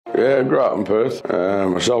Yeah, I grew up in Perth.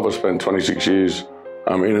 Myself, I spent 26 years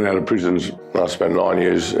in and out of prisons. I spent 9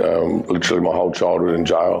 years, literally my whole childhood in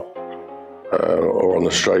jail or on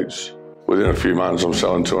the streets. Within a few months, I'm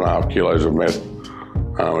selling 2.5 kilos of meth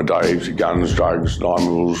a day, heaps of guns, drugs,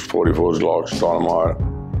 9mm, 44s, Glocks, dynamite,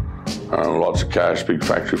 lots of cash, big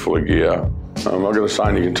factory full of gear. I've got a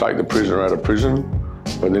saying, you can take the prisoner out of prison,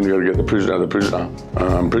 but then you've got to get the prisoner out of the prisoner.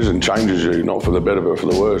 Prison changes you, not for the better, but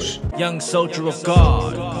for the worse. Young soldier of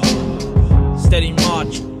God, steady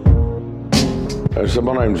march. So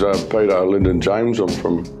my name's Peter Lyndon James. I'm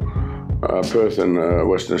from Perth in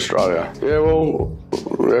Western Australia. Yeah, well,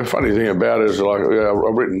 the funny thing about it is,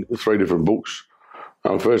 I've written 3 different books.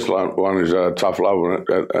 First one is Tough Love, and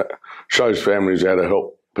it shows families how to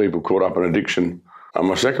help people caught up in addiction.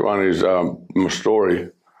 My second one is my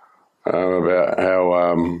story about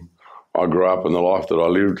how I grew up and the life that I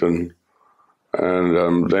lived, and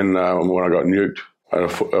then when I got nuked, I had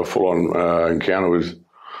a full-on encounter with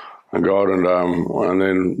God, and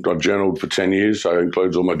then I journaled for 10 years, so it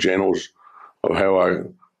includes all my journals of how I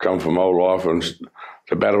come from my whole life and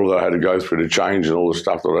the battle that I had to go through to change and all the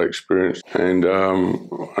stuff that I experienced. And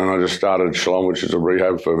I just started Shalom, which is a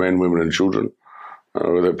rehab for men, women and children.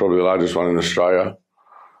 Probably the largest one in Australia.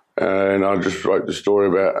 And I just wrote the story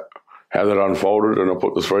about how that unfolded, and I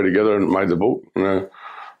put the 3 together and made the book. And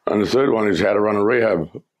the third one is how to run a rehab.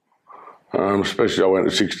 Especially I went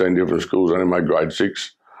to 16 different schools, I only made grade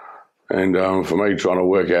 6. And for me, trying to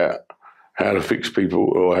work out how to fix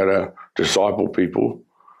people or how to disciple people,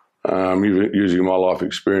 using my life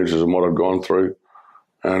experiences and what I've gone through,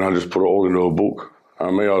 and I just put it all into a book.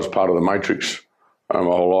 I was part of the Matrix my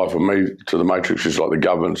whole life. For me, to the Matrix is like the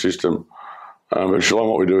government system. But Shalom,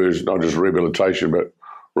 what we do is not just rehabilitation, but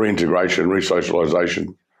reintegration,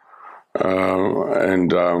 resocialisation,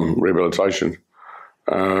 and rehabilitation.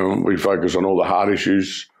 We focus on all the hard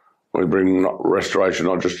issues. We bring restoration,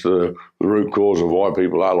 not just to the root cause of why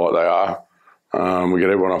people are like they are. We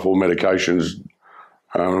get everyone off all medications,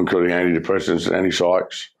 including antidepressants and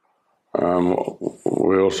anti-psychs.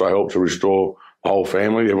 We also help to restore the whole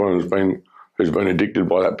family, everyone who's been addicted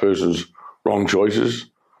by that person's wrong choices.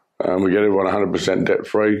 We get everyone 100%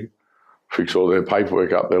 debt-free, fix all their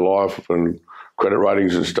paperwork up, their life and credit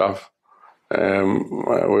ratings and stuff. We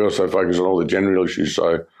also focus on all the general issues.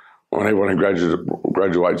 So when everyone who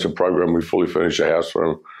graduates a program, we fully furnish a house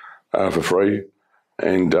for them for free,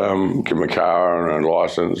 and give them a car and a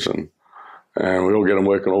licence, and we all get them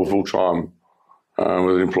working all full time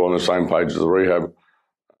with employing the same page as the rehab.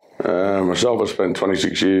 Myself, I spent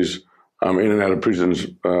 26 years in and out of prisons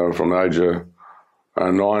from the age of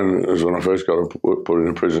 9 is when I first got put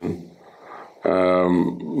into prison.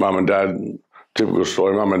 Mum and Dad, typical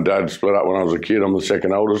story, Mum and Dad split up when I was a kid. I'm the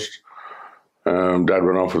second oldest. Dad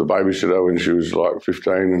went off with a babysitter when she was like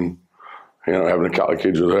 15 and having a couple of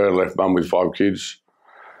kids with her, left Mum with 5 kids.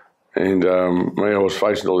 And I was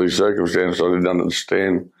facing all these circumstances I didn't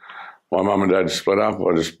understand. My Mum and Dad split up.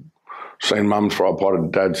 I just seen Mum throw a pot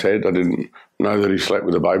at Dad's head. I didn't know that he slept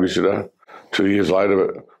with a babysitter. 2 years later,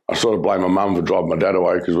 but I sort of blame my mum for driving my dad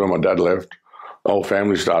away, because when my dad left, the whole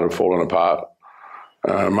family started falling apart.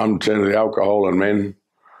 Mum turned to the alcohol and men.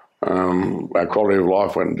 Our quality of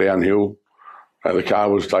life went downhill. The car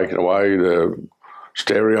was taken away, the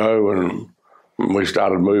stereo, and we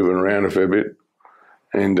started moving around a fair bit.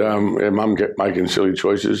 And Mum kept making silly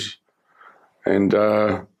choices and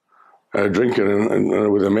drinking.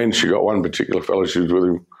 And with the men, she got one particular fella. She was with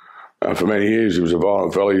him for many years. He was a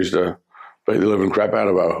violent fella. He used to beat the living crap out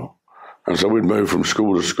of her. And so we'd move from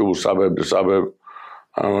school to school, suburb to suburb,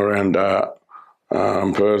 around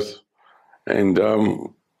Perth. And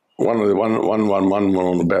one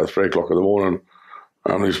on about 3 o'clock in the morning,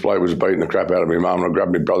 this bloke was beating the crap out of me mum, and I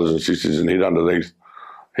grabbed my brothers and sisters and hid them underneath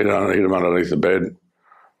the bed.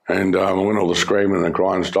 And when all the screaming and the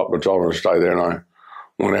crying stopped, I told them to stay there, and I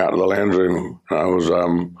went out to the lounge room. And I was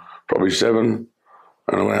probably 7,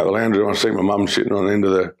 and I went out to the lounge room. I see my mum sitting on the end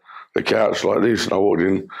of the couch like this, and I walked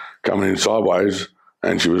in, coming in sideways,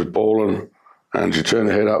 and she was bawling, and she turned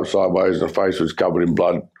her head up sideways, and her face was covered in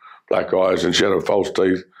blood, black eyes, and she had her false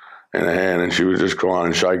teeth in her hand, and she was just crying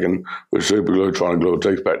and shaking with super glue, trying to glue her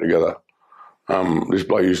teeth back together. This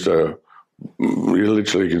bloke used to, you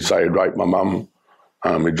literally could say he'd raped my mum.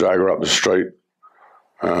 He'd drag her up the street,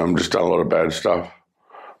 just done a lot of bad stuff.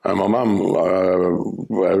 My mum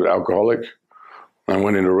was alcoholic and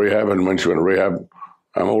went into rehab, and when she went to rehab,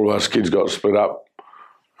 all of us kids got split up.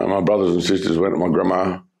 My brothers and sisters went to my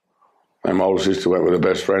grandma, and my older sister went with her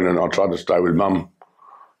best friend, and I tried to stay with Mum.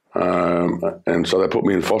 And so they put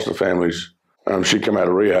me in foster families. She came out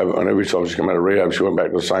of rehab, and every time she came out of rehab, she went back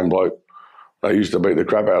to the same bloke they used to beat the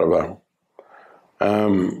crap out of her.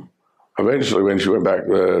 Eventually, when she went back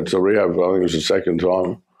to rehab, I think it was the second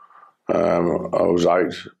time, I was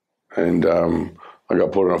 8, and I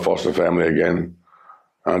got put in a foster family again.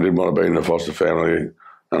 I didn't want to be in the foster family,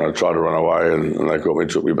 and I tried to run away, and they caught me,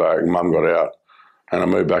 took me back. Mum got out, and I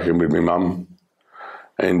moved back in with my mum,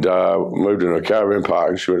 and moved into a caravan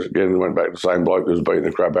park. She went back to the same bloke that was beating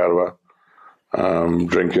the crap out of her,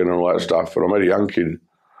 drinking and all that stuff. But I met a young kid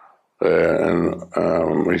there, and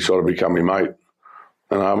he sort of became my mate.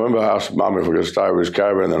 And I remember asking Mum if I could stay over his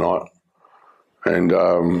caravan the night. And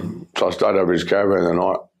so I stayed over his caravan the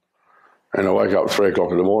night. And I woke up at 3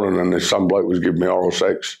 o'clock in the morning, and this some bloke was giving me oral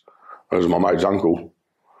sex. It was my mate's uncle.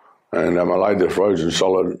 And I laid there frozen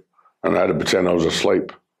solid, and I had to pretend I was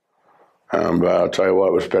asleep. But I'll tell you what,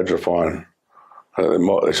 it was petrifying.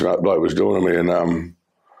 This bloke was doing to me. And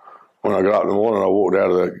when I got up in the morning, I walked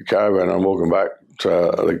out of the caravan, and I'm walking back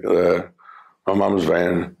to my mum's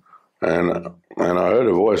van. And I heard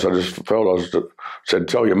a voice. I just felt said,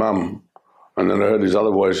 "Tell your mum." And then I heard this other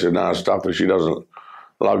voice said, "No, stuff that she doesn't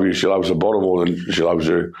love you. She loves the bottle more than she loves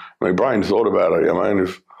you." My brain thought about it. I mean,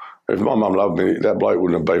 if my mum loved me, that bloke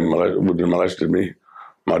wouldn't have molested me.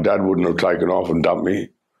 My dad wouldn't have taken off and dumped me.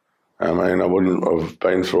 I mean, I wouldn't have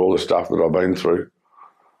been through all the stuff that I've been through.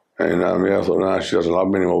 And I thought, no, she doesn't love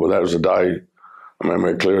me anymore. But that was the day. I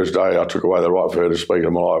remember clear as day. I took away the right for her to speak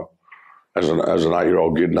in my life. As an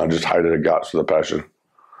 8-year-old kid, and I just hated her guts with a passion.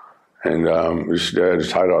 And just hated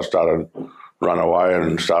her. I started running away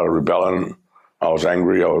and started rebelling. I was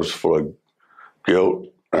angry. I was full of guilt,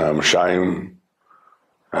 shame,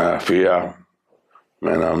 fear.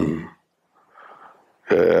 And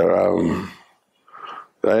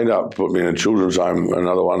they ended up putting me in a children's home,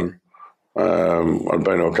 another one. I'd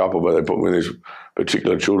been to a couple, but they put me in this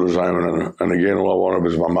particular children's home. And again, all I wanted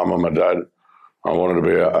was my mum and my dad. I wanted to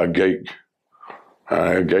be a geek.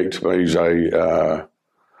 A geek to me is a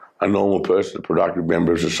normal person, a productive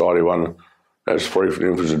member of society, one that's free from the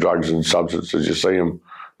influence of drugs and substances. You see them,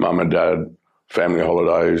 mum and dad, family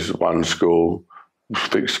holidays, one school,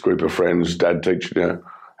 fixed group of friends, dad teaching you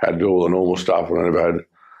how to do all the normal stuff, and I never had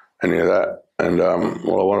any of that. And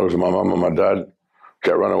all I wanted was my mum and my dad.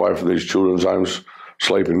 Kept running away from these children's homes,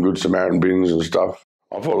 sleeping Good Samaritan bins and stuff.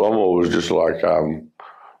 I thought Longmore was just like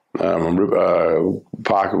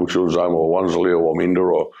Parkerville Children's Home or Wansley or Waminda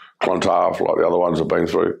or Clontarf, like the other ones I've been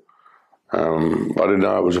through. I didn't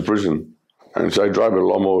know it was a prison. And so I drove to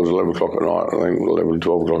Longmore, it was 11 o'clock at night, I think 11,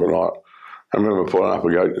 12 o'clock at night. I remember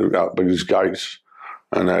pulling up these gates,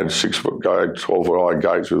 and they had 6-foot gates, 12-foot high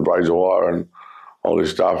gates with razor wire and all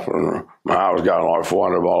this stuff. And my heart was going like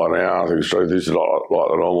 400 miles an hour. I think this is like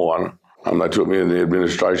the normal one. They took me in the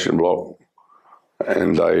administration block,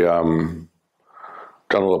 and they done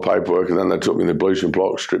all the paperwork, and then they took me in the bleaching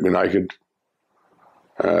block, stripped me naked,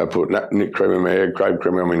 put nick cream in my hair, crave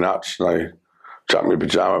cream on my nuts, and they chucked me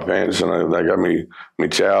pyjama pants, and they gave me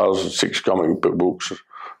towels, 6 comic books,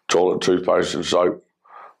 toilet, toothpaste and soap,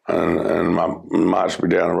 and marched me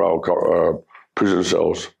down a row of prison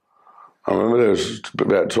cells. I remember there was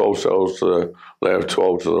about 12 cells to the left,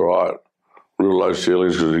 12 to the right, real low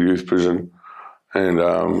ceilings because of the youth prison. And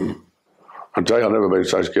I tell you, I've never been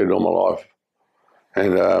so scared in all my life.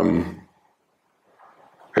 And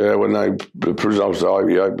when the prison officer,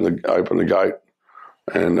 he opened the gate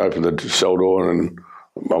and opened the cell door, and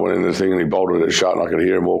I went in the thing, and he bolted it shut, and I could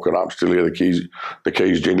hear him walking up, still hear the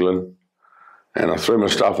keys jingling. And I threw my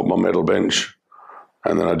stuff on my metal bench,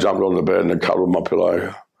 and then I jumped on the bed and I cuddled my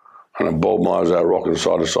pillow, and I bawled my eyes out, rocking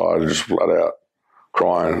side to side, just flat out,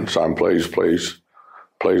 crying, saying, "Please, please,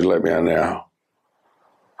 please let me out now.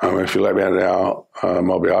 If you let me out now,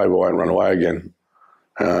 I'll behave, I won't run away again."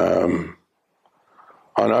 I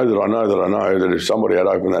know that if somebody had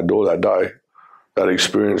opened that door that day, that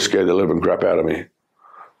experience scared the living crap out of me.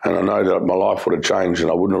 And I know that my life would have changed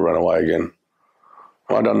and I wouldn't have run away again.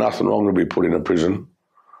 I'd done nothing wrong to be put in a prison.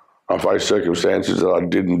 I faced circumstances that I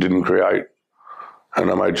didn't create.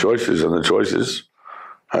 And I made choices, and the choices,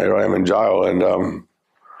 here I am in jail. And as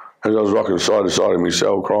I was rocking side to side in my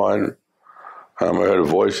cell crying, I heard a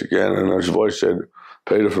voice again, and his voice said,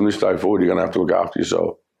 "Peter, from this day forward, you're going to have to look after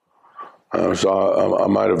yourself." So I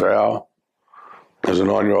made a vow as a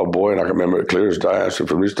 9-year-old boy, and I can remember it clear as day. I said,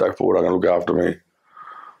 "From this day forward, I'm going to look after me."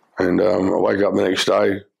 And I wake up the next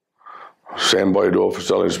day, stand by your door for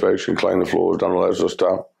cell inspection, clean the floors, done all that sort of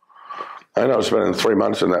stuff. I ended up spending 3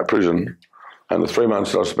 months in that prison. And the 3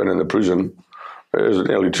 months that I spent in the prison, there's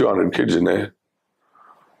nearly 200 kids in there.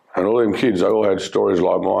 And all them kids, they all had stories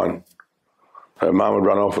like mine. Her mum would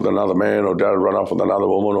run off with another man, or dad would run off with another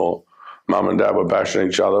woman, or mum and dad were bashing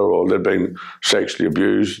each other, or they'd been sexually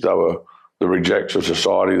abused. They were the rejects of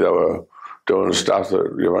society. They were doing stuff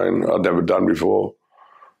that, you know, I'd never done before.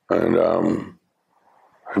 And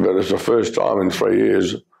but it's the first time in 3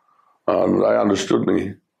 years they understood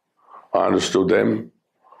me. I understood them,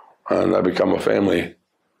 and they become a family.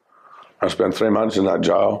 I spent 3 months in that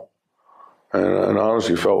jail, and I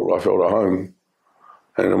honestly felt at home.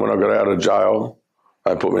 And when I got out of jail,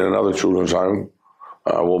 they put me in another children's home,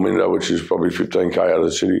 Warminda, which is probably 15k out of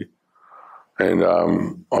the city. And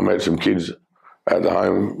I met some kids at the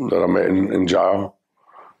home that I met in jail,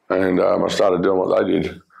 and I started doing what they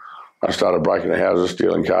did. I started breaking the houses,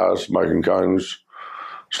 stealing cars, smoking cones,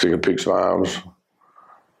 sticking picks in my arms.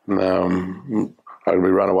 I'd be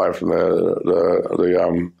run away from the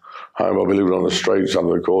home. I'd be living on the streets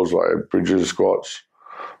under the causeway, bridges, squats,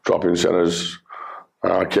 drop-in centres.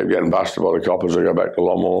 I kept getting busted by the coppers. I go back to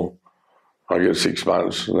Longmore. I get 6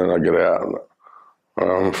 months, and then I get out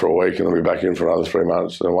for a week, and then be back in for another 3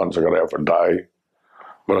 months. And then once I got out for a day.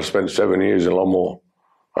 But I spent 7 years in Longmore,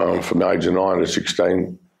 from the age of 9 to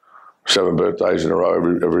 16. 7 birthdays in a row.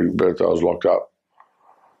 Every birthday I was locked up.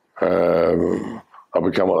 I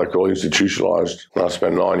become what they call institutionalised. I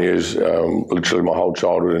spent 9 years, literally my whole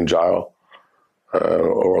childhood in jail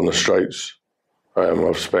or on the streets.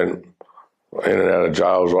 I've spent in and out of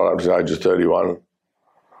jails right up to the age of 31.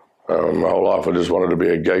 My whole life I just wanted to be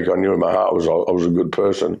a geek. I knew in my heart I was a good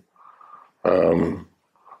person.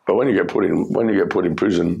 But when you get put in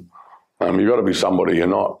prison, you've got to be somebody you're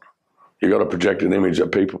not. You've got to project an image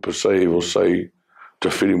that people perceive or see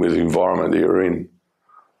to fit in with the environment that you're in.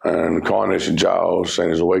 And kindness in jail is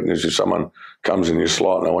seen as a weakness. If someone comes in your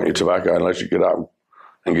slot and they want your tobacco, unless you get up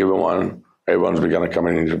and give them one, everyone's going to come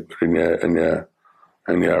in your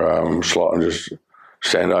slot and just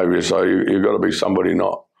stand over you. So you've got to be somebody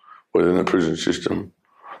not within the prison system.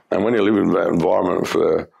 And when you live in that environment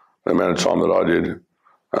for the amount of time that I did,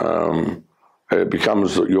 it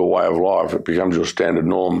becomes your way of life. It becomes your standard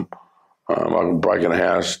norm. I can break in a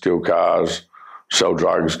house, steal cars, sell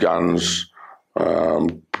drugs, guns,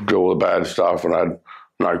 do all the bad stuff, and I had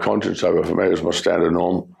no conscience over it. For me, it was my standard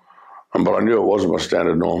norm. But I knew it wasn't my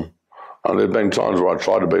standard norm. And there have been times where I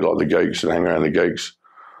tried to be like the geeks and hang around the geeks,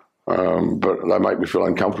 but they make me feel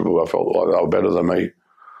uncomfortable. I felt like they were better than me.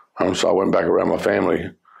 So I went back around my family.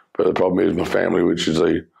 But the problem is my family, which is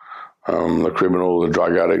the criminal, the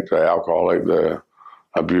drug addict, the alcoholic, the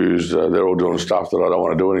abused, they're all doing stuff that I don't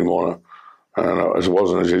want to do anymore. And it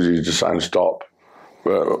wasn't as easy as just saying stop.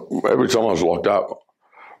 But every time I was locked up,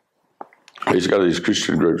 I used to go to these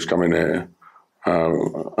Christian groups come in there.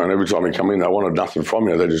 And every time you come in, they wanted nothing from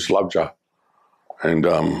you. They just loved you. And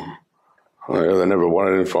they never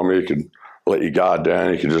wanted anything from you. You could let your guard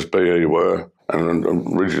down. You could just be who you were. And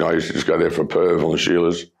originally, I used to just go there for a perv on the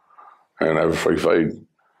Sheilas and have a free feed.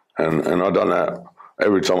 And I'd done that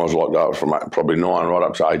every time I was locked up from probably 9 right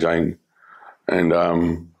up to 18. And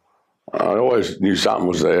I always knew something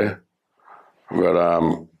was there. But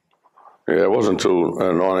it wasn't until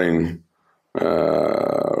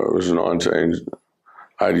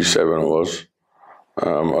 1987 it was.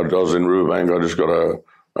 I was in Riverbank. I just got a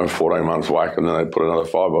 14-month whack, and then they put another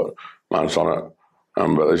 5 months on it.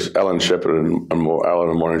 But this Alan Shepherd and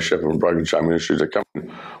Maureen Shepherd from Broken Chain Ministries, they come in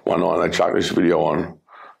one night and they chuck this video on.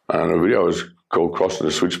 And the video is called Crossing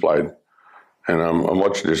the Switchblade. And I'm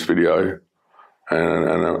watching this video, and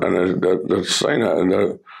the scene, and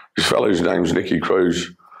this fellow's name's Nicky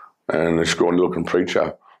Cruz, and this scrawny-looking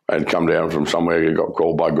preacher had come down from somewhere. He got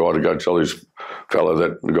called by God to go tell this fellow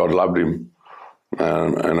that God loved him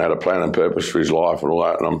and had a plan and purpose for his life and all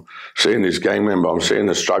that. And I'm seeing this gang member, I'm seeing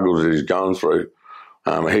the struggles that he's going through.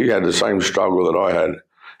 He had the same struggle that I had.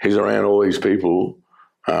 He's around all these people.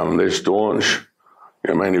 They're staunch.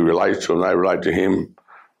 I mean, he relates to them, they relate to him.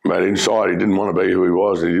 But inside, he didn't want to be who he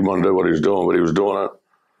was. He didn't want to do what he was doing, but he was doing it.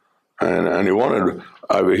 And he wanted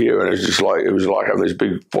over here, and it was like having this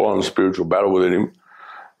big full-on spiritual battle within him.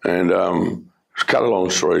 And to cut a long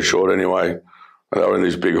story short, anyway, they were in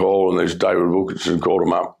this big hall, and this David Wilkinson called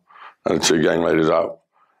him up, and the 2 gang leaders up.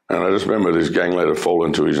 And I just remember this gang leader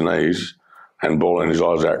falling to his knees and bawling his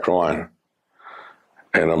eyes out, crying.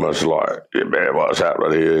 And I'm just like, yeah, man, what's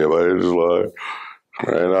happening here? Man? Just like,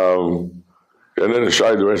 and then to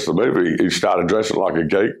show the rest of the movie, he started dressing like a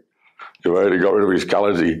geek. You know, he got rid of his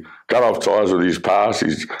colours. He cut off ties with his past.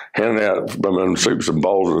 He's handing out soups and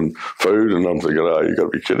bowls and food. And I'm thinking, oh, you got to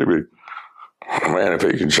be kidding me. Man, if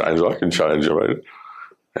he can change, I can change. I mean.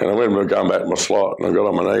 And I remember going back to my slot, and I got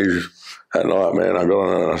on my knees that night, man. I got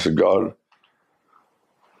on and I said, God,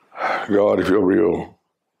 if you're real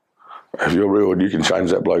and you can change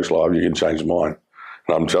that bloke's life, you can change mine.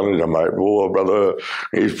 And I'm telling you, mate, boy, brother,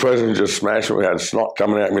 his presence just smashed me. I had snot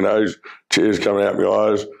coming out my nose, tears coming out my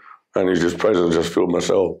eyes, and his presence just filled my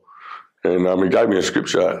cell. And he gave me a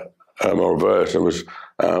scripture, or a verse. It was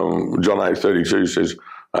John 8:32 says,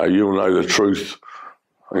 "You will know the truth.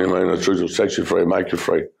 You mean the truth will set you free, make you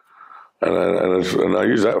free." And I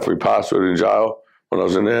used that for my password in jail. When I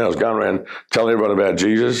was in there, I was going around telling everyone about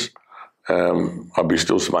Jesus. I'd be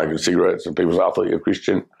still smoking cigarettes, and people say, "I thought you're a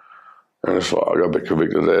Christian." And it's like I got a bit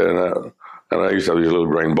convicted there. And I used to have these little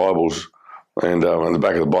green Bibles. And on the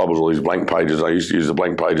back of the Bibles, all these blank pages. I used to use the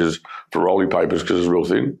blank pages for rolly papers because it's real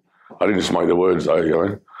thin. I didn't smoke the words, though, you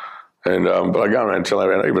know. And but I go around telling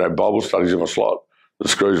everyone, I even had Bible studies in my slot. The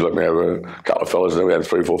Screws let me have a couple of fellas, and then we had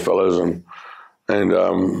 3 or 4 fellas. And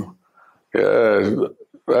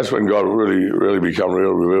that's when God really become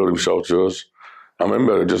real, revealed himself to us. I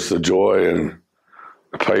remember just the joy and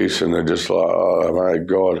the peace, and they're just like, oh, my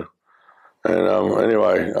God. And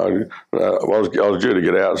anyway, I was due to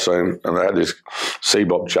get out soon, and they had this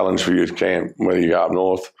CBOP challenge for youth camp, where you go up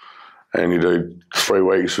north and you do 3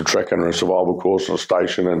 weeks of trekking and a survival course on a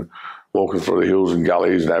station and walking through the hills and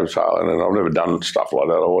gullies and abseiling. And I've never done stuff like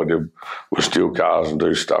that. All I did was steal cars and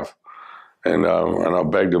do stuff. And I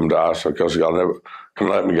begged them to ask because God never can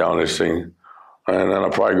let me go on this thing. And then I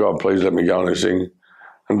prayed, God, please let me go on this thing.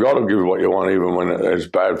 And God will give you what you want even when it's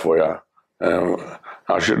bad for you.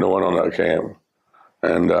 I shouldn't have went on that camp.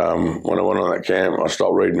 And when I went on that camp, I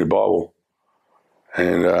stopped reading my Bible.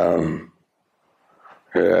 And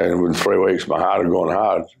within 3 weeks, my heart had gone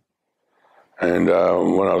hard. And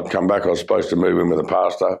when I come back, I was supposed to move in with a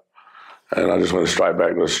pastor. And I just went straight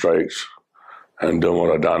back to the streets and doing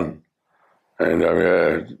what I'd done. And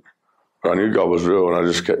I knew God was real, and I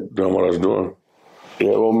just kept doing what I was doing.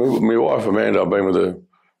 Yeah, well, my wife Amanda, I've been with her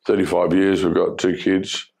 35 years. We've got 2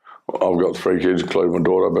 kids. I've got 3 kids, including my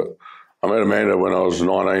daughter. But I met Amanda when I was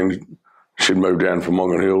 19. She'd moved down from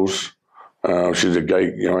Mongan Hills. She's a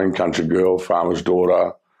geek, country girl, farmer's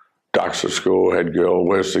daughter, ducks at school, head girl.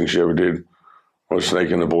 Worst thing she ever did was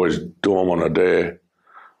sneak in the boys' dorm on a dare.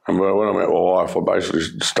 And when I met my wife, I basically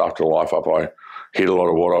stuffed her life up. I hid a lot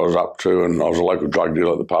of what I was up to, and I was a local drug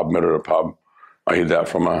dealer at the pub, met her at a pub. I hid that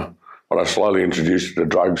from her. But I slowly introduced her to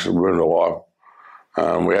drugs and ruined her life.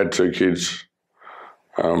 We had 2 kids.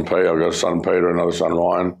 I've got a son, Peter, another son,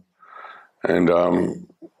 Ryan. And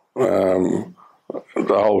the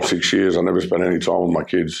whole 6 years, I never spent any time with my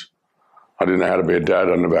kids. I didn't know how to be a dad.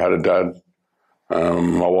 I never had a dad.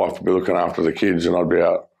 My wife would be looking after the kids, and I'd be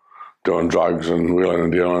out doing drugs and wheeling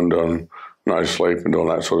and dealing, doing no sleep and doing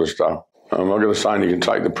that sort of stuff. I've got a saying, you can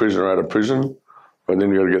take the prisoner out of prison, but then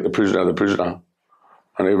you've got to get the prisoner out of the prisoner.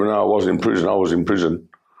 And even though I wasn't in prison, I was in prison.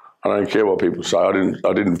 I don't care what people say. I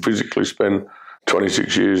didn't physically spend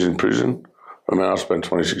 26 years in prison. I spent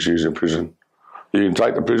 26 years in prison. You can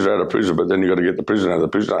take the prisoner out of prison, but then you've got to get the prisoner out of the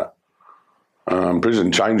prisoner.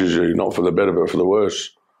 Prison changes you, not for the better, but for the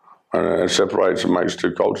worse. And it separates and makes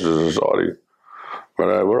 2 cultures of society.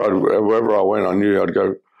 But wherever I went, I knew I'd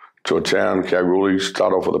go to a town, Kalgoorlie,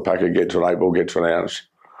 start off with a packet, get to an 8 ball, get to an ounce.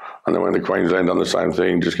 And then went to Queensland, done the same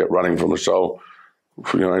thing, just kept running from a cell.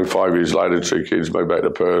 5 years later, 2 kids, moved back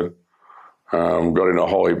to Perth. Got in a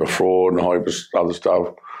whole heap of fraud and a whole heap of other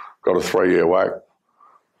stuff. Got a 3-year whack.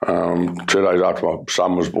 2 days after my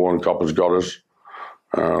son was born, coppers got us.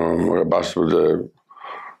 I got busted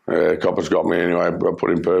with coppers got me anyway. I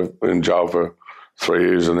put in jail for 3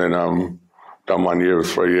 years, and then done 1 year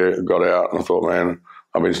with 3 years, got out, and I thought, man,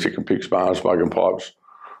 I've been sticking pigs, smoking pipes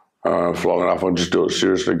for long enough. I'll just do it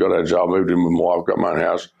seriously. Got out of jail, moved in with my wife, got my own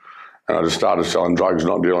house, and I just started selling drugs,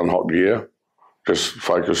 not dealing hot gear. Just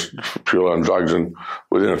focused purely on drugs, and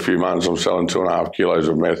within a few months, I'm selling 2.5 kilos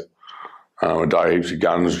of meth a day, heaps of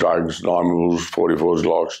guns, drugs, 9mm, 44s,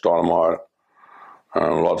 Glocks, dynamite,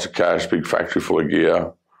 lots of cash, big factory full of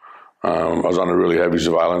gear. I was under really heavy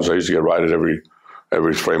surveillance. I used to get raided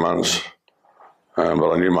every 3 months.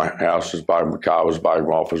 But I knew my house was bugged, my car was bugged,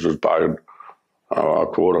 my office was bugged. I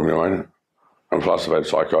caught them, And plus I've had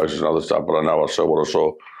psychosis and other stuff, but I know I saw what I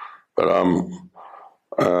saw. But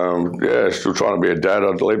still trying to be a dad.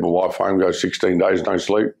 I'd leave my wife home, go 16 days, no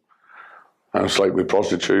sleep. Sleep with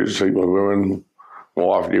prostitutes, sleep with women. My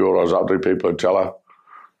wife knew what I was up to, people would tell her.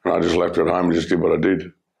 And I just left her at home and just did what I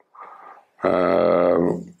did.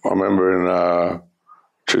 I remember in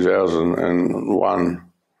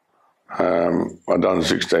 2001, I'd done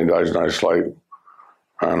 16 days, no sleep.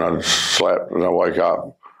 And I'd slept and I woke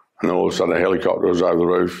up, and then all of a sudden a helicopter was over the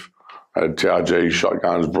roof. I had TRG,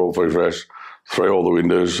 shotguns, broadfoot vests, through all the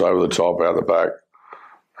windows, over the top, out the back.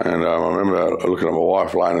 And I remember looking at my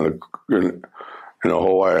wife laying in the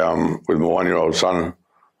hallway with my 1-year-old son,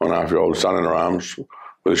 1.5-year-old son in her arms.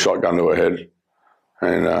 with a shotgun to her head.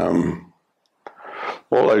 And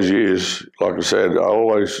all those years, like I said, I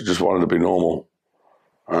always just wanted to be normal.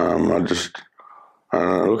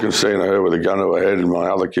 Looking, seeing her with a gun to her head and my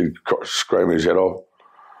other kid screaming his head off.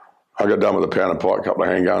 I got done with a pound of pipe, a couple of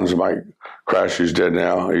handguns. Mate, Crash, who's dead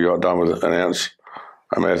now, he got done with an ounce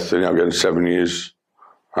of meth. I'm getting 7 years,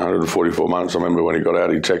 144 months. I remember when he got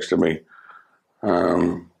out, he texted me.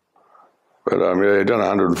 Yeah, he'd done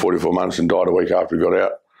 144 months and died a week after he got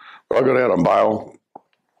out. But I got out on bail.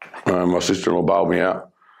 My sister-in-law bailed me out.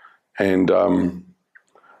 And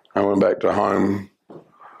I went back to home.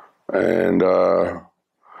 And my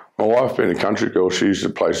wife, being a country girl, she used to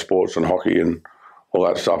play sports and hockey and all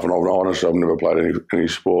that stuff. And honestly, I've never played any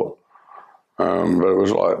sport. But it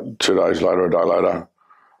was like 2 days later, a day later,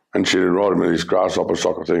 and she invited me to this grasshopper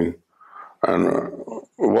soccer thing. And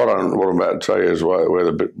what I'm about to tell you is where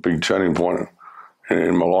the big turning point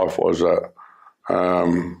in my life was that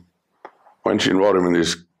when she invited me to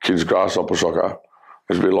this kids' grasshopper soccer,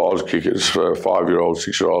 it's a bit like Oz kickers for 5-year-olds,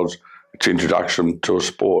 6-year-olds. It's introduction to a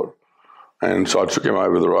sport. And so I took him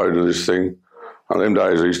over the road to this thing. And them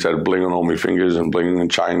days I used to have bling on all my fingers and bling and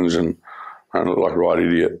chains and I looked like a right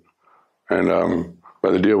idiot. And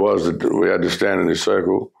but the deal was that we had to stand in this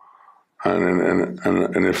circle and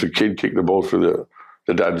if the kid kicked the ball through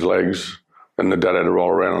the dad's legs, then the dad had to roll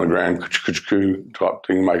around on the ground, type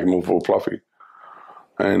thing, make him all full fluffy.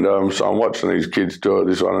 And so I'm watching these kids do it,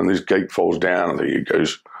 this one, and this geek falls down, I think he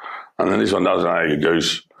goes. And then this one doesn't know, he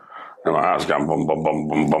goes. And my heart's going bum, bum, bum,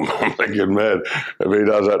 bum, bum. I'm thinking, man, if he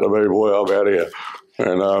does that to me, boy, I'm out of here.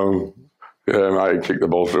 And, yeah, mate, he kicked the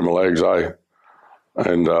ball through my legs,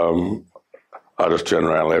 And I just turned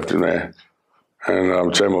around and left him there.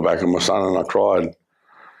 And turned my back on my son and I cried.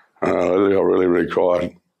 I really, really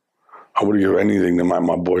cried. I would give anything to make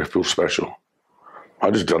my boy feel special. I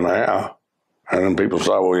just don't know how. And then people say,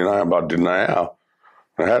 well, you know, but I didn't know how.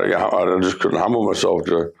 And I just couldn't humble myself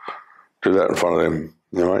to do that in front of them.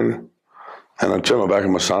 You know what I mean? And I turned my back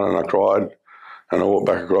on my son and I cried. And I walked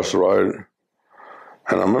back across the road.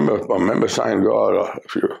 And I remember saying, God,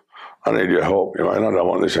 I need your help. You know, I don't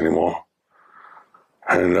want this anymore.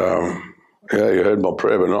 And yeah, he heard my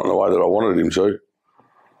prayer, but not in the way that I wanted him to.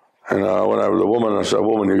 And I went over to the woman and I said,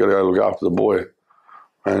 woman, you've got to go look after the boy.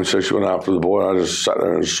 And so she went after the boy and I just sat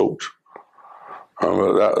there and sulked.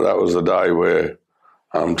 That was the day where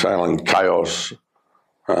I'm telling chaos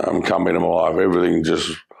come into my life. Everything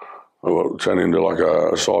just turned into like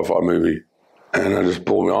a sci-fi movie. And I just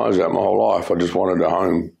pulled my eyes out my whole life. I just wanted a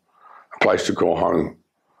home, a place to call home.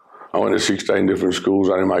 I went to 16 different schools,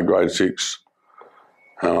 only made grade 6.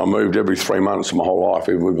 I moved every 3 months of my whole life,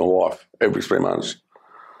 even with my wife, every 3 months.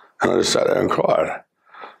 And I just sat there and cried.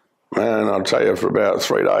 Man, I'll tell you, for about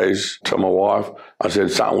 3 days, to my wife, I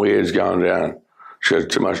said, something weird's going down. She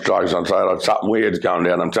had too much drugs. I said, something weird's going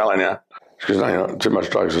down, I'm telling you. She goes, no, too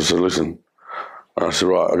much drugs. I said, listen. And I said,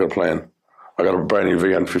 right, I got a plan. I got a brand new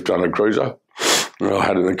V8 1500 Cruiser. And I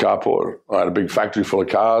had it in the carport. I had a big factory full of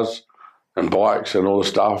cars and bikes and all the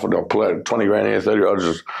stuff. And I pull out 20 grand here, 30. I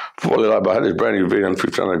just fall it up. I had this brand new V8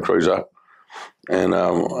 1500 Cruiser. And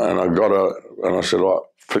I got her, and I said, right,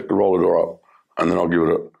 flick the roller door up, and then I'll give it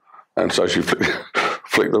a. And so she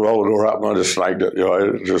flicked the roller door up, and I just snaked it, you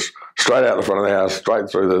know, just straight out the front of the house, straight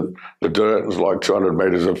through the dirt. It was like 200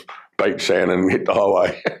 metres of beach sand and hit the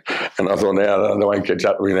highway. And I thought, now, they won't catch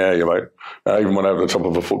up to me now, you know. I even went over the top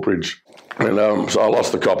of a footbridge. And so I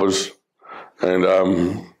lost the coppers. And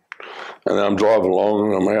then I'm driving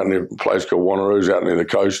along, and I'm out in a place called Wanneroo's out near the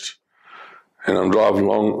coast. And I'm driving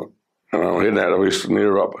along, and I'm heading out of this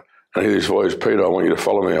near up. And I hear this voice, Peter, I want you to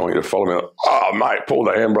follow me. I want you to follow me. Oh, mate, pulled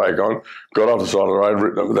the handbrake on, got off the side of the road,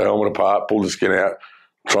 ripped up the helmet apart, pulled the skin out,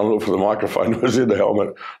 trying to look for the microphone that was in the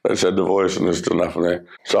helmet. That said the voice, and there's still nothing there.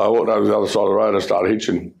 So I walked over to the other side of the road, I started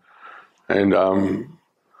hitching. And I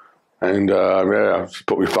just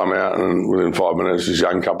put my thumb out, and within 5 minutes, this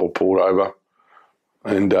young couple pulled over.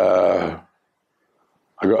 And I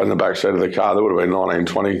got in the back seat of the car. That would have been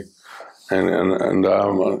 1920. And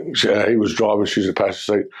he was driving, she's in the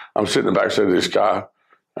passenger seat. I'm sitting in the back seat of this car,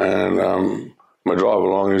 and my driver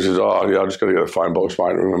along, he says, oh, yeah, I just got to get a phone box,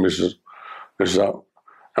 mate, and ring my missus up.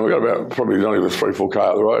 And we got about probably not even 3-4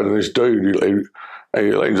 cars up the road, and this dude, he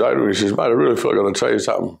leans over and he says, mate, I really feel like I got to tell you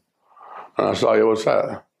something. And I said, oh, yeah, what's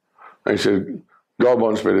that? And he said, God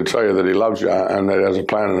wants me to tell you that he loves you and that he has a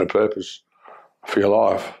plan and a purpose for your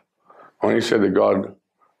life. When he said that God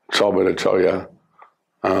told me to tell you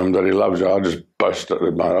that he loves you, I just busted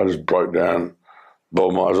it, mate. I just broke down,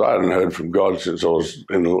 bawled my eyes. I hadn't heard from God since I was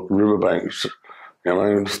in the riverbanks,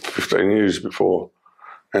 15 years before.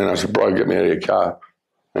 And I said, bro, get me out of your car.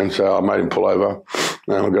 And so I made him pull over,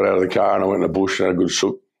 and I got out of the car and I went in the bush and had a good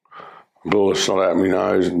sook, blew the snot out of my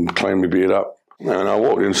nose and cleaned my beard up. And I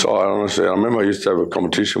walked inside, and I remember I used to have a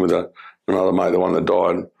competition with another mate, the one that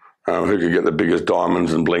died, who could get the biggest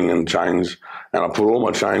diamonds and bling and chains. And I put all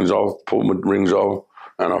my chains off, pulled my rings off,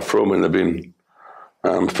 and I threw them in the bin.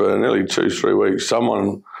 For nearly 2-3 weeks,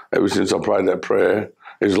 someone, ever since I prayed that prayer,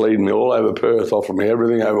 is leading me all over Perth, offering me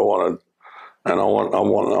everything I ever wanted. And I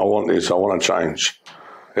want this, I want to change.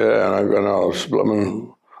 Yeah, and I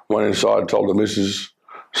went inside, told the missus,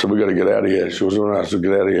 said, we got to get out of here. She was going to ask to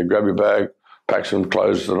get out of here, grab your bag, pack some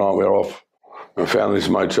clothes tonight, we're off. And found this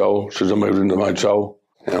motel. She said, I moved into the motel.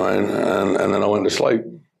 You know, and then I went to sleep.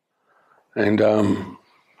 And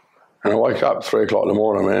I woke up 3 o'clock in the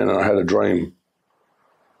morning, man, and I had a dream.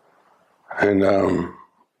 And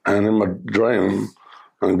in my dream,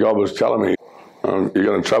 and God was telling me, you're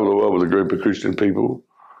going to travel the world with a group of Christian people,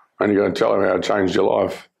 and you're going to tell them how to change your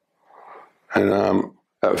life. And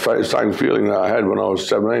that same feeling that I had when I was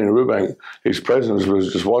 17 in Riverbank, His presence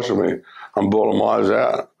was just watching me. I'm bawling my eyes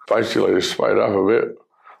out. Basically, just sprayed up a bit.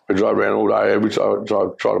 We drove around all day. Every time I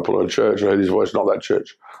tried to pull in a church, I heard His voice, not that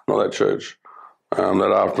church, not that church.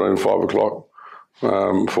 That afternoon, 5 o'clock,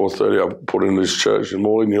 4:30, I put in this church in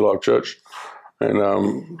Morley, New Life Church.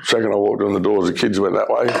 And second I walked in the doors, the kids went that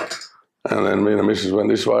way. And then me and the missus went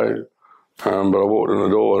this way. But I walked in the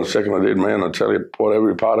door, and the second I did, man, I tell you,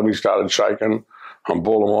 every part of me started shaking. I'm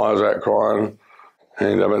bawling my eyes out, crying.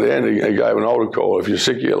 And at the end, he gave an altar call. If you're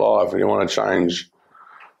sick of your life and you want to change,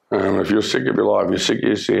 if you're sick of your life, you're sick of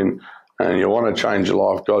your sin, and you want to change your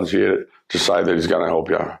life, God's here to say that He's going to help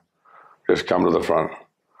you. Just come to the front.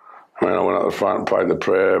 I mean, I went up the front and prayed the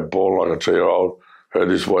prayer, bawling like a 2-year-old, heard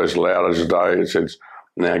this voice loud as the day. It said,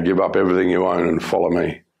 now give up everything you own and follow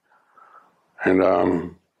me. And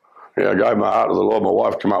I gave my heart to the Lord. My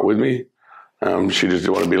wife came up with me. She just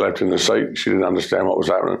didn't want to be left in the seat. She didn't understand what was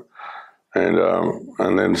happening.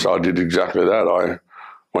 And then so I did exactly that. I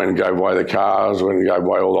went and gave away the cars, went and gave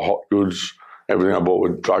away all the hot goods, everything I bought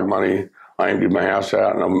with drug money. I emptied my house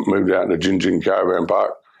out and I moved out into Gin Caravan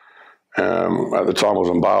Park. At the time I was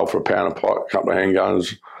on bail for a pound of pot, a couple of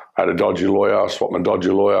handguns. I had a dodgy lawyer. I swapped my dodgy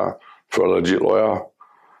lawyer for a legit lawyer.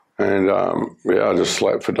 And I just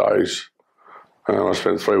slept for days. I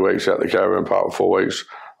spent 3 weeks out the caravan park, 4 weeks.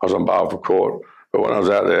 I was on bail for court. But when I was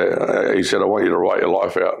out there, he said, I want you to write your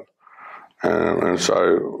life out. And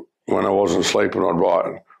so when I wasn't sleeping, I'd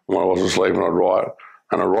write. When I wasn't sleeping, I'd write.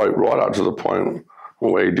 And I wrote right up to the point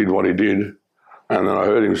where he did what he did. And then I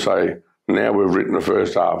heard him say, now we've written the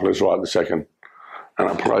first half, let's write the second. And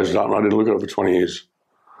I closed it up and I didn't look at it for 20 years.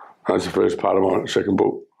 That's the first part of my second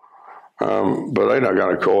book. But I ended up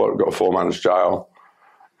going to court, got 4 months jail.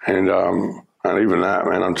 And even that,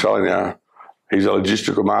 man, I'm telling you, he's a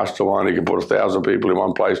logistical mastermind. He can put 1,000 people in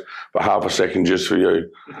one place for half a second just for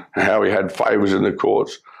you. And how he had favours in the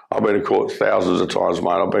courts. I've been to court thousands of times,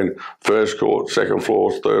 mate. I've been first court, second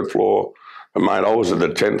floor, third floor. And, mate, I was at the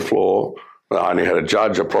 10th floor. I only had a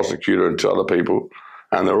judge, a prosecutor, and 2 other people.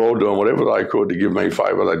 And they're all doing whatever they could to give me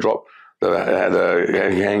favour. They had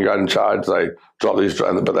a handgun charge. They dropped this,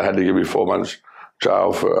 but they had to give me 4 months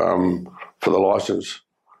jail for the licence.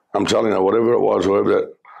 I'm telling you, whatever it was,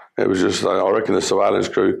 it was just, I reckon the surveillance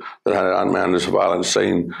crew that had unmanned the surveillance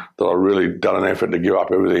scene that I really done an effort to give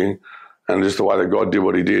up everything. And just the way that God did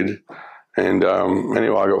what He did. And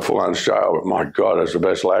anyway, I got 4 months jail. But my God, that's the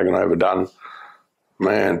best lagging I ever done.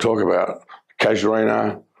 Man, talk about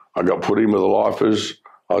Casuarina. I got put in with the lifers.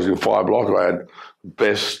 I was in 5 block. I had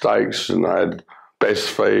best steaks and I had best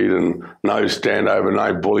feed and no standover,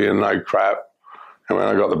 no bullying, no crap. And when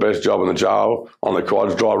I got the best job in the jail, on the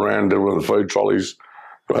quads, driving around, delivering the food trolleys.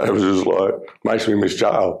 It was just like, makes me miss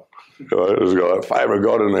jail. It was got a favour of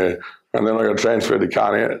God in there. And then I got transferred to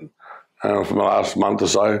Carnet for the last month or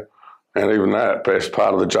so. And even that, best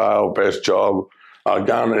part of the jail, best job. I'd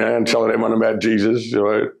go around telling everyone about Jesus,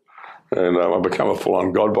 and I've become a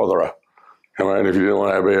full-on God botherer. If you didn't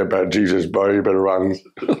want to be about Jesus, bro, you better run.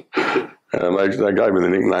 And they gave me the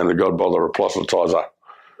nickname, the God botherer proselytizer.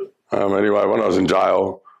 Anyway, when I was in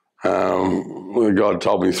jail, God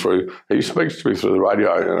told me through, He speaks to me through the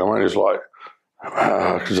radio, and I went just like,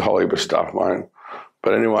 there's a whole heap of stuff, mate.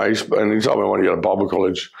 But anyway, he told me I want to go to Bible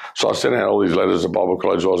college. So I sent out all these letters to Bible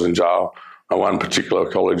college while I was in jail. And one particular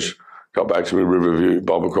college got back to me, Riverview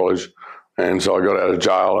Bible College. And so I got out of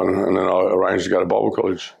jail and then I arranged to go to Bible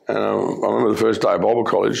college. And I remember the first day of Bible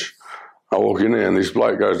college, I walk in there and this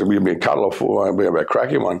bloke goes to give me a cuddle off for I'll be about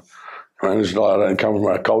cracking one. And it's like, I don't come from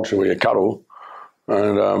a culture where you cuddle.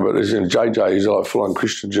 And but there's JJ, he's like full-on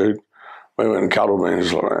Christian dude. We went and cuddled me and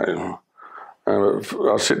it's like, and I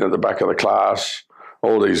was sitting at the back of the class.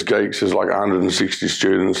 all these geeks. There's like 160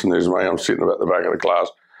 students, and there's me. I'm sitting at the back of the class.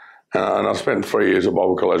 And I spent 3 years at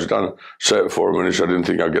Bible college. I've done Cert 4 ministry. I didn't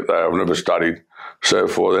think I'd get there. I've never studied Cert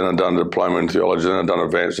 4. Then I've done a diploma in theology. Then I've done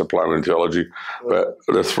advanced diploma in theology. But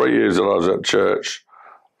the 3 years that I was at church,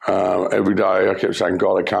 every day I kept saying,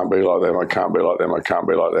 God, I can't be like them. I can't be like them. I can't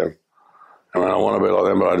be like them. I mean, I want to be like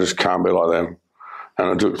them, but I just can't be like them.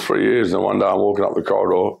 And it took 3 years. And one day I'm walking up the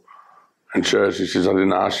corridor in church. He says, I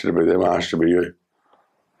didn't ask you to be them. I asked you to be you.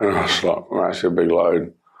 And I was like, that's a big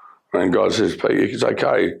load. And God says, Pete, it's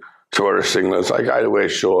okay to wear a singlet. It's okay to wear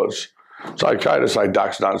shorts. It's okay to say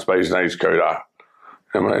ducks, nuts, bees, and scooter.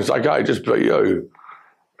 I mean, it's okay, just be you.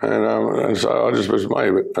 And so I just was me.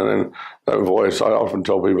 And then that voice, I often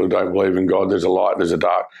tell people who don't believe in God, there's a light, there's a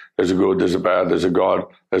dark, there's a good, there's a bad, there's a God,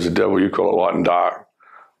 there's a devil. You call it light and dark.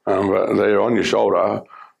 But they're on your shoulder.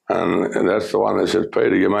 And that's the one that says,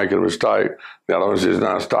 Peter, you're making a mistake. The other one says,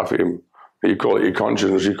 no, stuff him. You call it your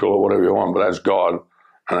conscience, you call it whatever you want, but that's God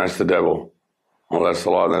and that's the devil. Well, that's the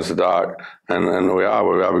light and that's the dark. And we are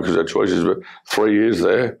where we are because of our choices. But 3 years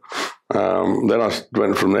there. Then I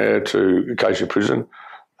went from there to Acacia Prison.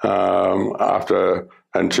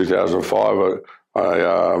 In 2005,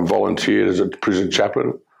 I volunteered as a prison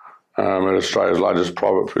chaplain at Australia's largest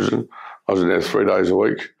private prison. I was in there 3 days a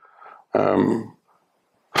week.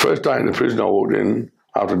 First day in the prison, I walked in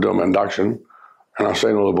after doing my induction, and I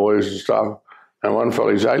seen all the boys and stuff. And one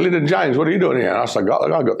fella, he said, hey, Lyndon James, what are you doing here? And I said,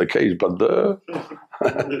 I got the keys, but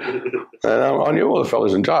and I knew all the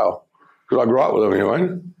fellas in jail because I grew up with them, you know.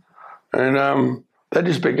 And they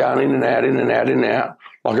just been going in and out, in and out, in and out.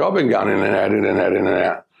 Like I've been going in and out, in and out, in and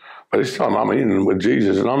out. But this time I'm in with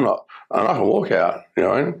Jesus and I'm not, and I can walk out, you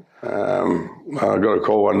know. I got a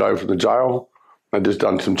call one day from the jail. They'd just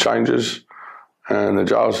done some changes. And the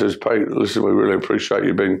jail says, Pete, listen, we really appreciate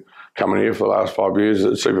you been coming here for the last 5 years.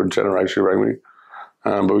 The superintendent actually rang me.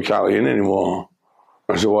 But we can't let you in anymore.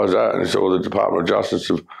 I said, why is that? And he said, well, the Department of Justice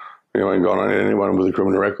have, ain't gone on anyone with a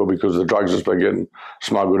criminal record because the drugs that's been getting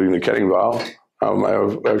smuggled into Canning Vale.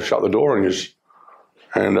 They've shut the door on you.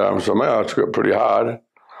 And so I took it pretty hard.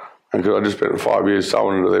 And because I just spent 5 years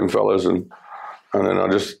selling to them fellas, and then I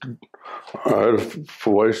heard a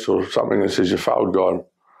voice or something that says, you failed God.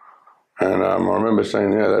 And I remember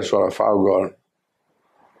saying, yeah, that's right, I failed God.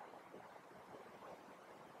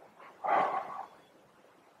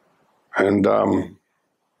 And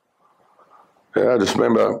I just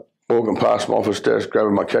remember walking past my office desk,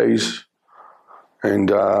 grabbing my keys,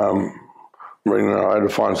 and reading I had to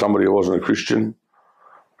find somebody who wasn't a Christian.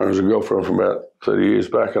 There was a girlfriend from about 30 years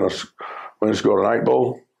back, and I went and scored an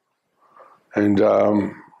 8-ball. And,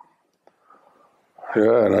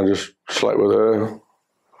 and I just slept with her,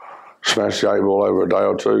 smashed the 8-ball over a day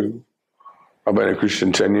or two. I've been a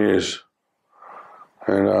Christian 10 years.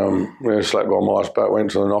 And slept by my last back,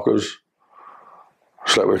 went to the Knockers,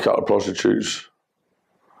 slept with a couple of prostitutes.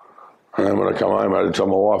 And then when I come home, I had to tell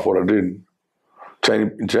my wife what I did.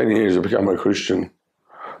 10 years I've become a Christian.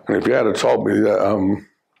 And if you had told me that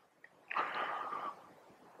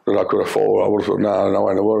that I could have fallen, I would have thought, no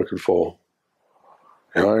way in the world I could fall.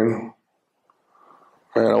 You know?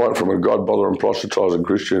 Man, I went from a God-bothering, proselytising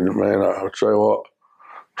Christian, man, I'll tell you what,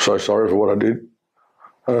 I'm so sorry for what I did.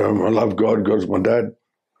 I love God, God's my dad.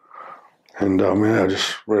 And I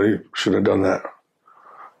just really should have done that.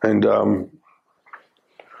 And I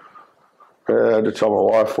had to tell my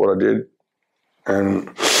wife what I did. And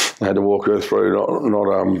I had to walk her through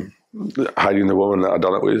not hating the woman that I'd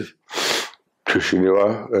done it with, because she knew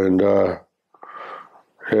her. And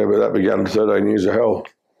but that began 13 years of hell.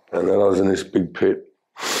 And then I was in this big pit.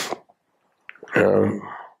 And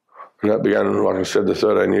that began, like I said, the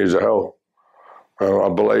 13 years of hell. I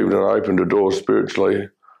believed and opened a door spiritually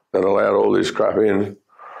that allowed all this crap in.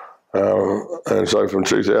 And so from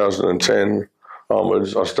 2010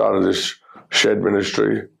 onwards, I started this shed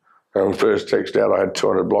ministry. First text out, I had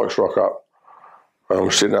 200 blokes rock up.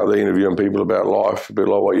 Sitting up there interviewing people about life, a bit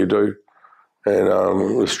like what you do, and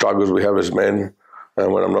the struggles we have as men.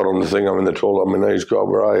 And when I'm not on the thing, I'm in the toilet on my knees. God,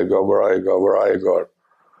 where are you? God, where are you? God, where are you, God?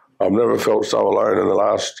 I've never felt so alone in the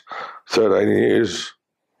last 13 years.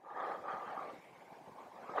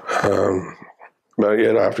 But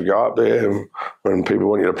yeah, I have to go up there. And when people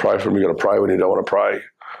want you to pray for them, you've got to pray when you don't want to pray.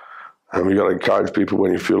 You've got to encourage people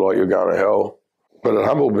when you feel like you're going to hell. But it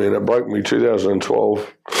humbled me and it broke me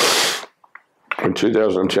 2012. In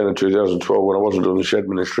 2010 and 2012, when I wasn't doing the shed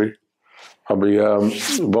ministry, I'd be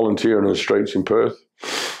volunteering in the streets in Perth.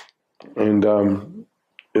 And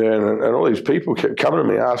all these people kept coming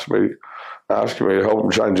to me, asking me to help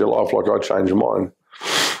them change their life like I changed mine.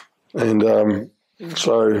 And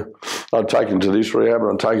so I'd take him to this rehab,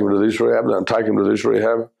 and I'd take him to this rehab, and I'd take him to this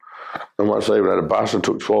rehab. And once I even had a bus and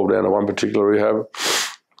took 12 down to one particular rehab.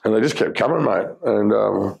 And they just kept coming, mate.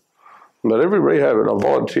 And but every rehab, and I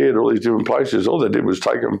volunteered all these different places, all they did was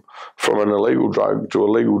take them from an illegal drug to a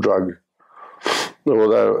legal drug.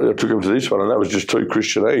 Well, they took them to this one, and that was just too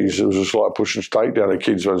Christianese. It was just like pushing steak down the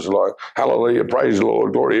kids. It was like, hallelujah, praise the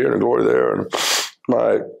Lord, glory here and glory there. And,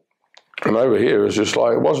 mate, and over here, it was just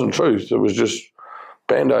like, it wasn't truth. It was just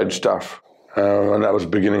Band-Aid stuff. And that was the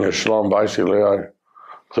beginning of Shalom, basically.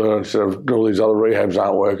 So instead of all these other rehabs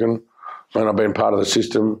aren't working, and I've been part of the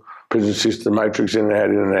system, prison system, matrix in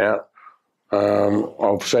and out.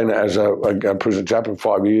 I've seen it as a prison chaplain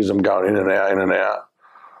 5 years. I'm going in and out,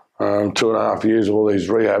 2.5 years of all these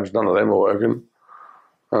rehabs, none of them are working.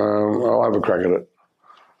 I'll have a crack at it.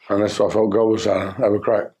 And that's what I felt God was saying, have a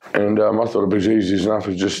crack. And I thought it'd be as easy enough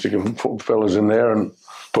as just sticking fellas in there and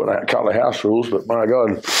putting out a couple of house rules, but my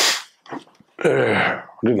God, I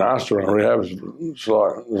didn't ask to run rehab. It's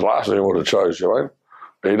like the last thing I would have chose, you know.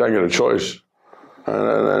 But you don't get a choice.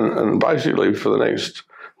 And basically for the next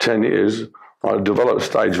 10 years, I developed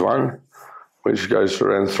stage 1, which goes for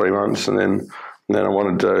around 3 months, and then I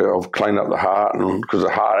wanted to, I've cleaned up the heart, and because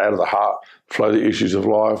out of the heart flow the issues of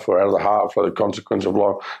life, or out of the heart flow the consequence of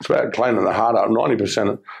life. It's about cleaning the heart up.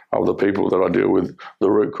 90% of the people that I deal with,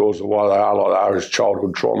 the root cause of why they are like they are is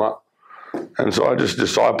childhood trauma. And so I just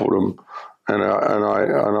discipled them, and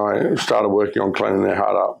I started working on cleaning their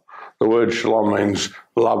heart up. The word shalom means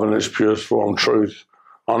love in its purest form, truth,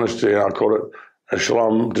 honesty, and I call it a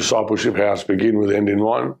shalom discipleship house, begin with end in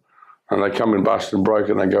mind. And they come in busted and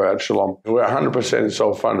broken, they go out shalom. We're 100%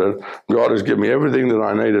 self-funded. God has given me everything that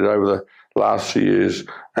I needed over the last few years,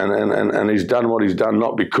 and he's done what he's done,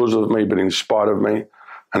 not because of me, but in spite of me.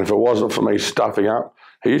 And if it wasn't for me stuffing up,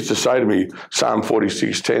 he used to say to me, Psalm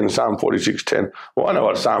 46:10, Psalm 46:10. Well, I know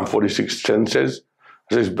what Psalm 46:10 says.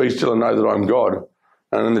 It says, be still and know that I'm God.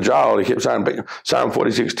 And in the jail, he kept saying Psalm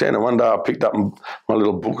 46:10. And one day I picked up my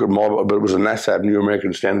little book, but it was a NASAB, New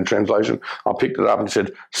American Standard Translation. I picked it up and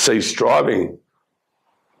said, cease striving.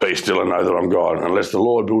 Be still and know that I'm God. Unless the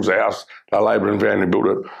Lord builds a house, they labour in vain to build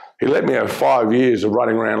it. He let me have 5 years of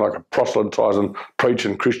running around like a proselytising,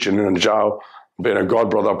 preaching Christian in a jail, being a God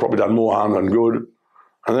brother. I've probably done more harm than good.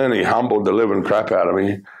 And then he humbled the living crap out of me.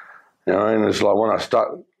 You know, and it's like when I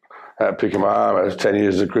started picking my arm, I was 10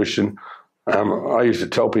 years as a Christian. I used to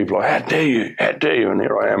tell people, how dare you, and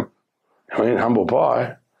here I am, I mean, humble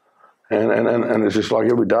pie. And it's just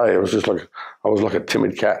like every day, it was just like, I was like a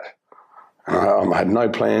timid cat. And I had no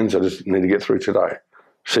plans, I just need to get through today.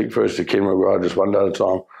 Seek first the kingdom of God, just one day at a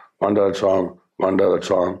time, one day at a time, one day at a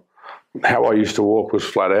time. How I used to walk was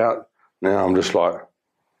flat out. Now I'm just like,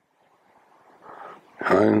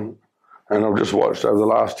 you know, and I've just watched over the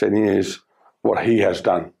last 10 years what he has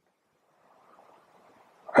done.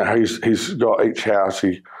 He's got each house.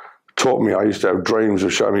 He taught me. I used to have dreams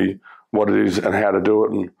of showing me what it is and how to do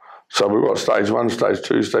it. And so we've got stage 1, stage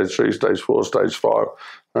 2, stage 3, stage 4, stage 5,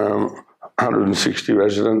 160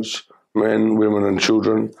 residents, men, women and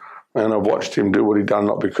children. And I've watched him do what he done,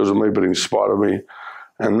 not because of me, but in spite of me.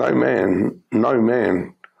 And no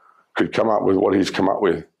man could come up with what he's come up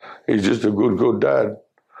with. He's just a good dad.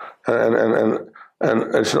 And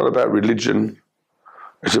it's not about religion.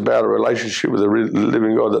 It's about a relationship with a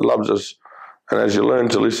living God that loves us. And as you learn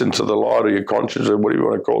to listen to the light of your conscience, or whatever you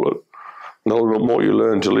want to call it, the more you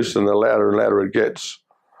learn to listen, the louder and louder it gets.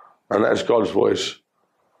 And that's God's voice.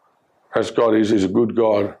 That's God. He's a good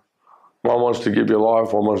God. One wants to give you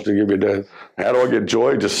life, one wants to give you death. How do I get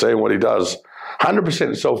joy? Just seeing what he does.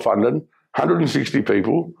 100% self-funded, 160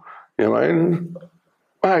 people, you know what I mean?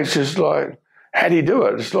 It's just like, how do you do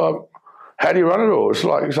it? It's like, how do you run it all? It's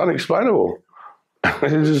like, it's unexplainable.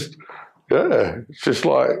 It's just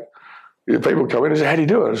like, people come in and say, how do you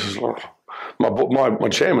do it? It's just like, my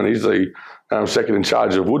chairman, he's the second in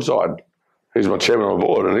charge of Woodside. He's my chairman on the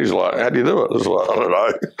board, and he's like, how do you do it? It's like, I don't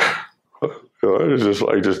know. You know, it's just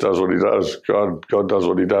like, he just does what he does. God does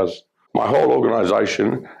what he does. My whole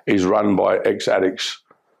organisation is run by ex-addicts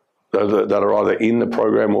that are either in the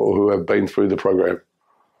program or who have been through the program.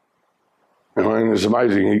 You know, and it's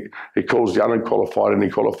amazing. He calls the unqualified and he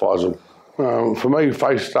qualifies them. For me,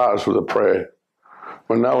 faith starts with a prayer.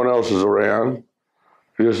 When no one else is around,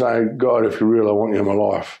 you just say, God, if you're real, I want you in my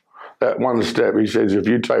life. That one step, he says, if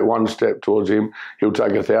you take one step towards him, he'll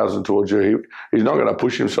take 1,000 towards you. He's not going to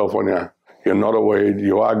push himself on you. You're not a weed.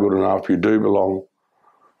 You are good enough. You do belong.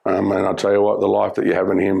 And I'll tell you what, the life that you have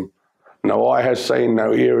in him, no eye has seen,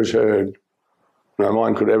 no ear has heard, no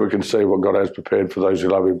mind could ever conceive what God has prepared for those who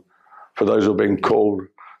love him, for those who have been called.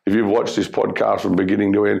 If you've watched this podcast from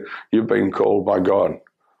beginning to end, you've been called by God.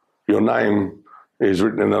 your name is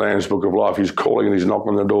written in the Lamb's Book of Life. He's calling and he's knocking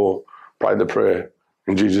on the door. Pray the prayer.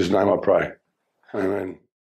 In Jesus' name I pray. Amen.